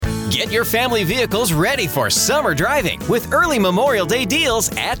Get your family vehicles ready for summer driving with early Memorial Day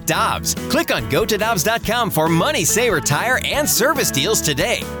deals at Dobbs. Click on GoToDobbs.com for money saver tire and service deals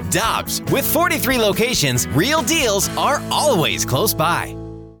today. Dobbs, with 43 locations, real deals are always close by.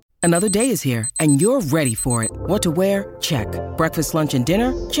 Another day is here, and you're ready for it. What to wear? Check. Breakfast, lunch, and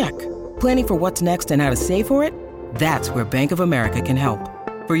dinner? Check. Planning for what's next and how to save for it? That's where Bank of America can help.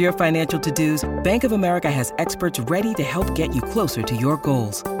 For your financial to-dos, Bank of America has experts ready to help get you closer to your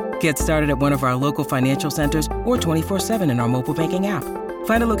goals. Get started at one of our local financial centers or 24/7 in our mobile banking app.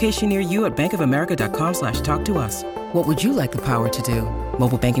 Find a location near you at bankofamerica.com/talktous. What would you like the power to do?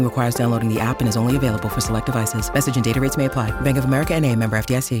 Mobile banking requires downloading the app and is only available for select devices. Message and data rates may apply. Bank of America N.A., member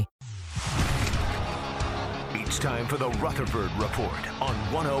FDIC. It's time for the Rutherford Report on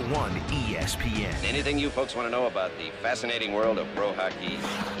 101 ESPN. Anything you folks want to know about the fascinating world of pro hockey,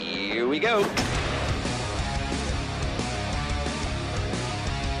 here we go.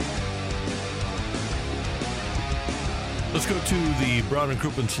 Let's go to the Brown and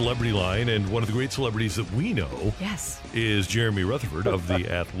Crouppen celebrity line, and one of the great celebrities that we know is Jeremy Rutherford of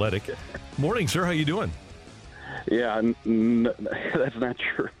The Athletic. Morning, sir. How you doing? Yeah, that's not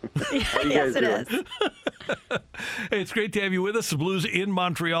true. How you guys doing? Hey, it's great to have you with us. The Blues in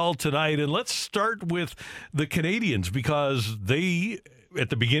Montreal tonight, and let's start with the Canadiens because they, at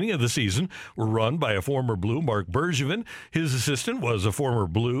the beginning of the season, were run by a former Blue, Mark Bergevin. His assistant was a former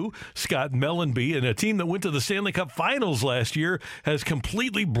Blue, Scott Mellanby, and a team that went to the Stanley Cup Finals last year has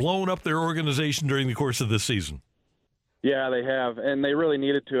completely blown up their organization during the course of this season. Yeah, they have, and they really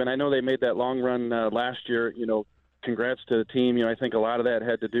needed to. And I know they made that long run last year. You know, congrats to the team. You know, I think a lot of that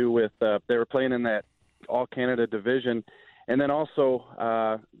had to do with they were playing in that All-Canada division. And then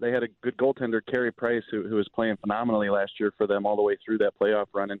also they had a good goaltender, Carey Price, who was playing phenomenally last year for them all the way through that playoff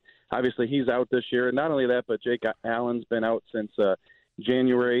run. And obviously he's out this year. And not only that, but Jake Allen's been out since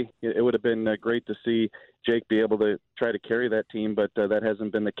January. It would have been great to see Jake be able to try to carry that team, but that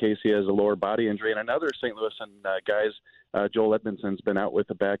hasn't been the case. He has a lower body injury. And another St. Louis guys, Joel Edmondson's been out with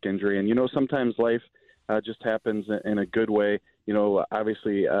a back injury. And, you know, sometimes life just happens in a good way. You know,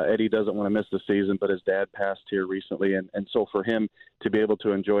 obviously Eddie doesn't want to miss the season, but his dad passed here recently. And so for him to be able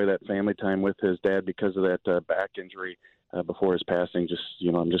to enjoy that family time with his dad because of that back injury before his passing, just,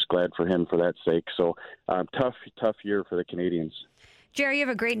 you know, I'm just glad for him for that sake. So tough year for the Canadiens. Jerry, you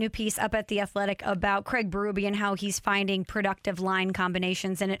have a great new piece up at The Athletic about Craig Berube and how he's finding productive line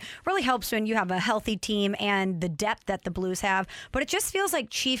combinations. And it really helps when you have a healthy team and the depth that the Blues have. But it just feels like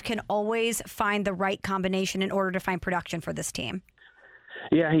Chief can always find the right combination in order to find production for this team.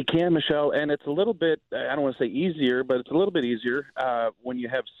 Yeah, he can, Michelle. And it's a little bit, I don't want to say easier, but it's a little bit easier when you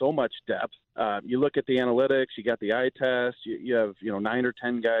have so much depth. You look at the analytics, you got the eye test, you have, 9 or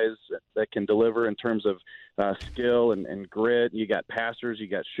 10 guys that can deliver in terms of skill and grit. You got passers, you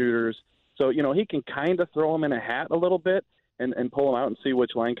got shooters. So, he can kind of throw them in a hat a little bit and pull them out and see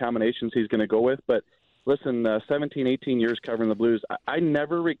which line combinations he's going to go with. But listen, 17, 18 years covering the Blues, I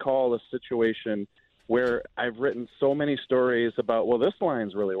never recall a situation where I've written so many stories about, well, this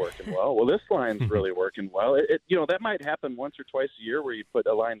line's really working well. Well, this line's really working well. That might happen once or twice a year where you put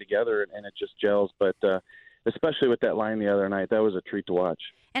a line together and it just gels. But especially with that line the other night, that was a treat to watch.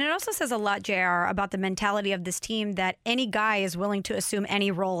 And it also says a lot, JR, about the mentality of this team that any guy is willing to assume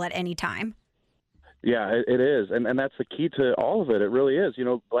any role at any time. Yeah, it is. And that's the key to all of it. It really is.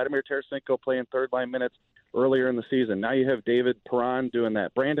 Vladimir Tarasenko playing third-line minutes earlier in the season. Now you have David Perron doing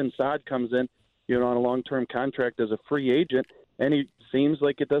that. Brandon Saad comes in, on a long-term contract as a free agent, and he seems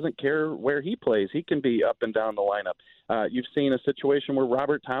like it doesn't care where he plays. He can be up and down the lineup. You've seen a situation where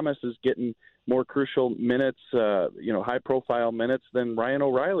Robert Thomas is getting more crucial minutes, high-profile minutes than Ryan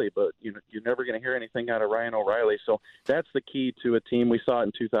O'Reilly, but you're never going to hear anything out of Ryan O'Reilly. So that's the key to a team. We saw it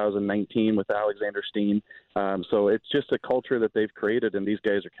in 2019 with Alexander Steen. So it's just a culture that they've created, and these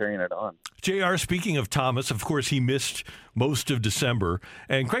guys are carrying it on. JR, speaking of Thomas, of course, he missed most of December,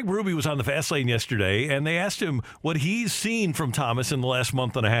 and Craig Berube was on the fast lane yesterday, and they asked him what he's seen from Thomas in the last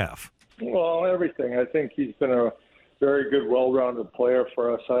month and a half. Well, everything. I think he's been a very good, well-rounded player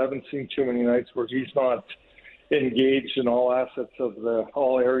for us. I haven't seen too many nights where he's not engaged in all assets of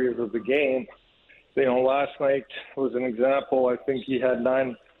all areas of the game. Last night was an example. I think he had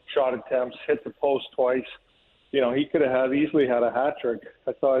 9 shot attempts, hit the post twice. He could have easily had a hat trick.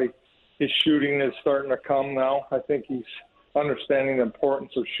 I thought his shooting is starting to come now. I think he's understanding the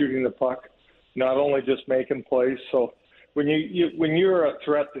importance of shooting the puck, not only just making plays. So when you're a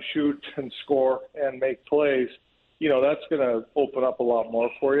threat to shoot and score and make plays, that's going to open up a lot more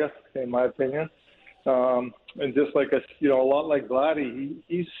for you, in my opinion. And just like a lot like Vladdy,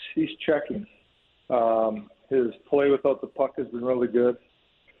 he's checking. His play without the puck has been really good.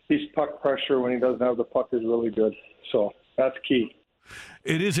 his puck pressure when he doesn't have the puck is really good. So that's key.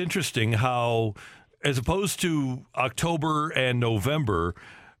 It is interesting how, as opposed to October and November,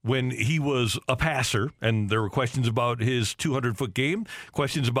 when he was a passer and there were questions about his 200-foot game,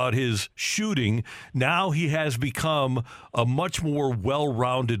 questions about his shooting, now he has become a much more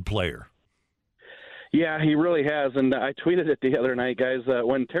well-rounded player. Yeah, he really has, and I tweeted it the other night, guys.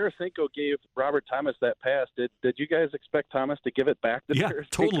 When Tarasenko gave Robert Thomas that pass, did you guys expect Thomas to give it back to Tarasenko?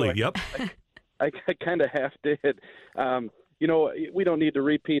 Totally, yep. I kind of half did. You know, we don't need to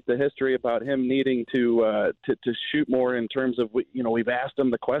repeat the history about him needing to shoot more in terms of, you know, we've asked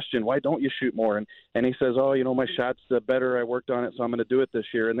him the question, why don't you shoot more? And he says, oh, you know, my shot's better. I worked on it, so I'm going to do it this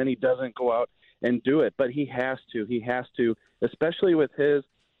year. And then he doesn't go out and do it. But he has to. He has to, especially with his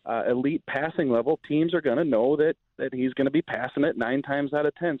elite passing level. Teams are going to know that he's going to be passing it 9 times out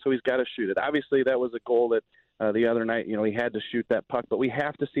of 10, so he's got to shoot it. Obviously, that was a goal that the other night, you know, he had to shoot that puck. But we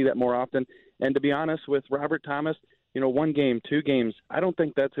have to see that more often. And to be honest, with Robert Thomas, you know, 1 game, 2 games, I don't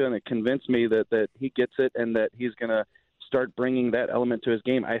think that's going to convince me that he gets it and that he's going to start bringing that element to his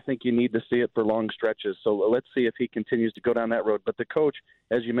game. I think you need to see it for long stretches. So let's see if he continues to go down that road. But the coach,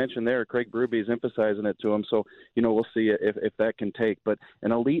 as you mentioned there, Craig Berube, is emphasizing it to him. So, you know, we'll see if that can take. But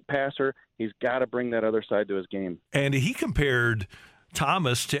an elite passer, he's got to bring that other side to his game. And he compared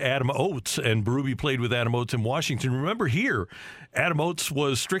Thomas to Adam Oates, and Berube played with Adam Oates in Washington. Remember here, Adam Oates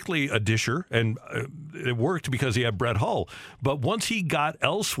was strictly a disher, and it worked because he had Brett Hull. But once he got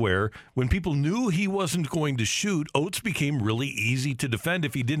elsewhere, when people knew he wasn't going to shoot, Oates became really easy to defend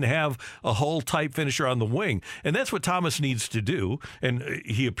if he didn't have a Hull-type finisher on the wing. And that's what Thomas needs to do, and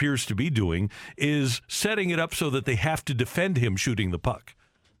he appears to be doing, is setting it up so that they have to defend him shooting the puck.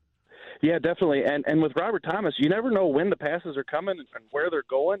 Yeah, definitely. And with Robert Thomas, you never know when the passes are coming and where they're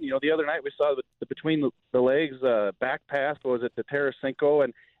going. You know, the other night we saw the between the legs back pass, was it to Tarasenko?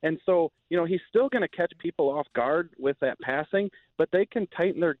 And so, you know, he's still going to catch people off guard with that passing, but they can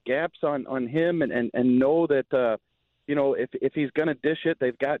tighten their gaps on him and know that, you know, if he's going to dish it,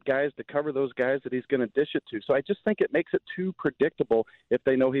 they've got guys to cover those guys that he's going to dish it to. So I just think it makes it too predictable if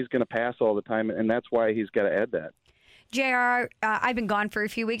they know he's going to pass all the time, and that's why he's got to add that. JR, I've been gone for a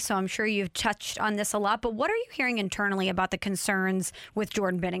few weeks, so I'm sure you've touched on this a lot, but what are you hearing internally about the concerns with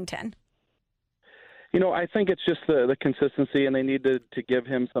Jordan Binnington? You know, I think it's just the consistency, and they need to give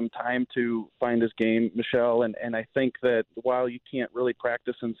him some time to find his game, Michelle. And I think that while you can't really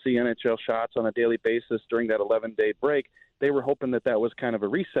practice and see NHL shots on a daily basis during that 11-day break, they were hoping that was kind of a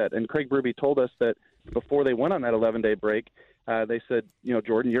reset. And Craig Berube told us that before they went on that 11-day break, they said, you know,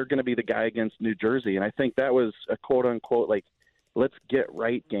 Jordan, you're going to be the guy against New Jersey. And I think that was a quote-unquote, like, let's get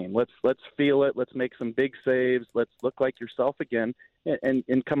right game. Let's feel it. Let's make some big saves. Let's look like yourself again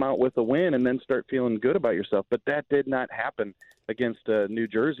and come out with a win and then start feeling good about yourself. But that did not happen against New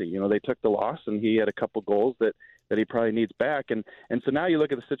Jersey. You know, they took the loss, and he had a couple goals that he probably needs back. And so now you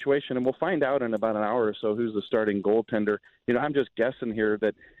look at the situation, and we'll find out in about an hour or so who's the starting goaltender. You know, I'm just guessing here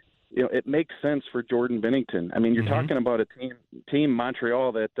that, you know, it makes sense for Jordan Binnington. I mean, you're talking about a team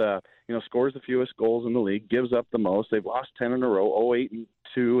Montreal that, you know, scores the fewest goals in the league, gives up the most. They've lost 10 in a row,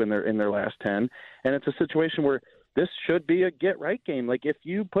 0-8-2 in their last 10. And it's a situation where this should be a get-right game. Like, if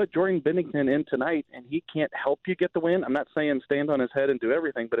you put Jordan Binnington in tonight and he can't help you get the win, I'm not saying stand on his head and do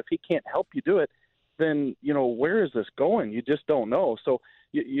everything, but if he can't help you do it, then, you know, where is this going? You just don't know. So,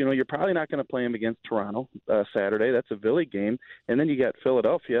 you know, you're probably not going to play him against Toronto Saturday. That's a Philly game. And then you got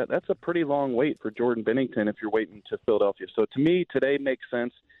Philadelphia. That's a pretty long wait for Jordan Binnington if you're waiting to Philadelphia. So to me, today makes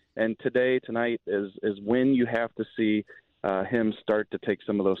sense. And tonight is when you have to see him start to take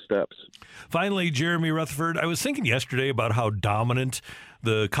some of those steps. Finally, Jeremy Rutherford, I was thinking yesterday about how dominant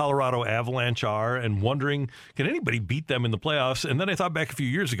the Colorado Avalanche are and wondering, can anybody beat them in the playoffs? And then I thought back a few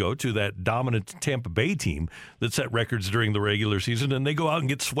years ago to that dominant Tampa Bay team that set records during the regular season, and they go out and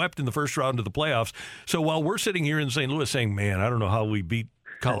get swept in the first round of the playoffs. So while we're sitting here in St. Louis saying, man, I don't know how we beat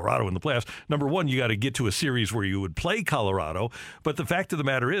Colorado in the playoffs. Number one, you got to get to a series where you would play Colorado. But the fact of the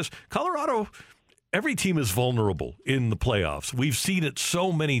matter is, Colorado, every team is vulnerable in the playoffs. We've seen it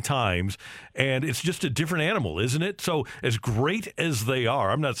so many times, and it's just a different animal, isn't it? So as great as they are,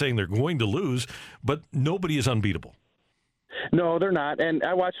 I'm not saying they're going to lose, but nobody is unbeatable. No, they're not. And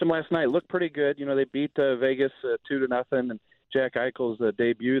I watched them last night. Looked pretty good. You know, they beat Vegas 2-0, and Jack Eichel's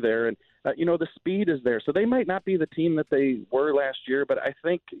debut there. And, you know, the speed is there. So they might not be the team that they were last year, but I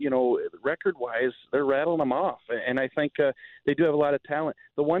think, you know, record-wise, they're rattling them off. And I think they do have a lot of talent.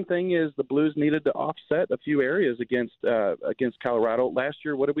 The one thing is the Blues needed to offset a few areas against Colorado. Last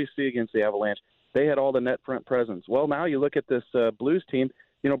year, what did we see against the Avalanche? They had all the net front presence. Well, now you look at this Blues team,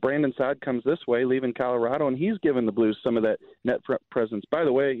 Brandon Saad comes this way, leaving Colorado, and he's given the Blues some of that net presence. By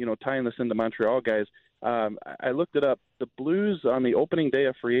the way, tying this into Montreal, guys, I looked it up. The Blues on the opening day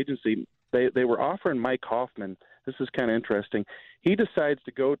of free agency, they were offering Mike Hoffman. This is kind of interesting. He decides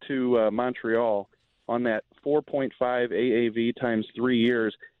to go to Montreal on that 4.5 AAV times 3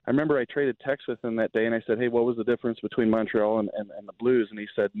 years. I remember I traded texts with him that day, and I said, hey, what was the difference between Montreal and the Blues? And he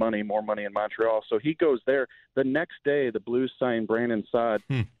said, more money in Montreal. So he goes there. The next day, the Blues signed Brandon Saad,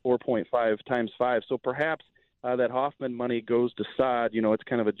 4.5 times 5. So perhaps that Hoffman money goes to Saad. It's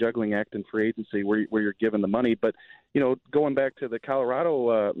kind of a juggling act in free agency where you're given the money. But, going back to the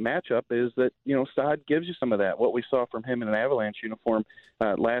Colorado matchup is that, Saad gives you some of that, what we saw from him in an Avalanche uniform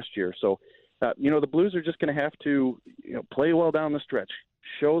last year. So, the Blues are just going to have to play well down the stretch,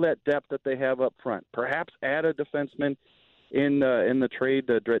 show that depth that they have up front, perhaps add a defenseman in the trade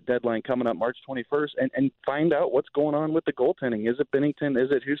deadline coming up March 21st and find out what's going on with the goaltending. Is it Binnington? Is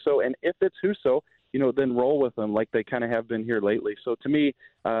it Husso? And if it's Husso, then roll with them like they kind of have been here lately. So to me,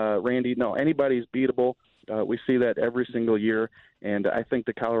 Randy, no, anybody's beatable. We see that every single year, and I think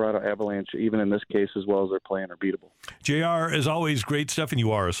the Colorado Avalanche, even in this case as well as they're playing, are beatable. JR, as always, great stuff, and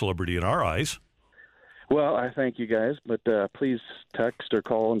you are a celebrity in our eyes. Well, I thank you guys, but please text or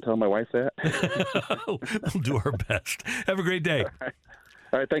call and tell my wife that. We'll do our best. Have a great day.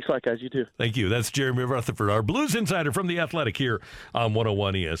 All right, thanks a lot, guys. You too. Thank you. That's Jeremy Rutherford, our Blues insider from The Athletic here on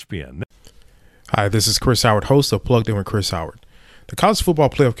 101 ESPN. Hi, this is Chris Howard, host of Plugged In with Chris Howard. The College Football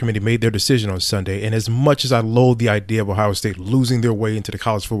Playoff Committee made their decision on Sunday, and as much as I loathe the idea of Ohio State losing their way into the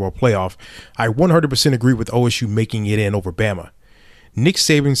College Football Playoff, I 100% agree with OSU making it in over Bama. Nick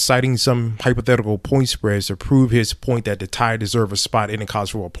Saban citing some hypothetical point spreads to prove his point that the Tide deserve a spot in the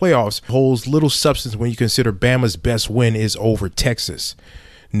College Football Playoffs holds little substance when you consider Bama's best win is over Texas.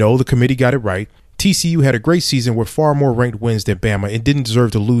 No, the committee got it right. TCU had a great season with far more ranked wins than Bama and didn't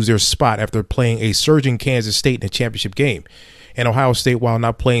deserve to lose their spot after playing a surging Kansas State in a championship game. And Ohio State, while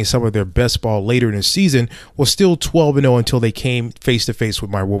not playing some of their best ball later in the season, was still 12-0 until they came face-to-face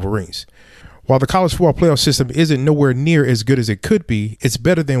with my Wolverines. While the college football playoff system isn't nowhere near as good as it could be, it's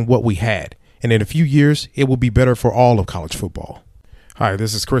better than what we had. And in a few years, it will be better for all of college football. Hi,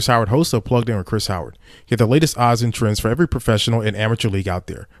 this is Chris Howard, host of Plugged In with Chris Howard. Get the latest odds and trends for every professional and amateur league out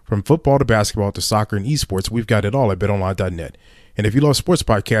there. From football to basketball to soccer and esports, we've got it all at betonline.net. And if you love sports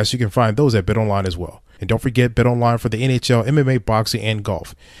podcasts, you can find those at BetOnline as well. And don't forget BetOnline for the NHL, MMA, boxing, and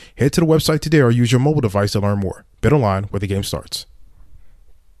golf. Head to the website today or use your mobile device to learn more. BetOnline, where the game starts.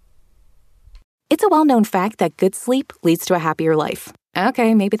 It's a well-known fact that good sleep leads to a happier life.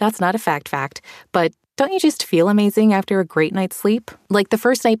 Okay, maybe that's not a fact, but don't you just feel amazing after a great night's sleep? Like the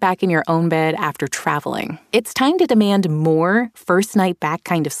first night back in your own bed after traveling. It's time to demand more first night back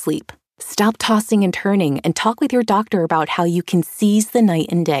kind of sleep. Stop tossing and turning and talk with your doctor about how you can seize the night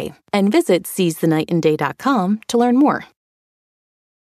and day. And visit seizethenightandday.com to learn more.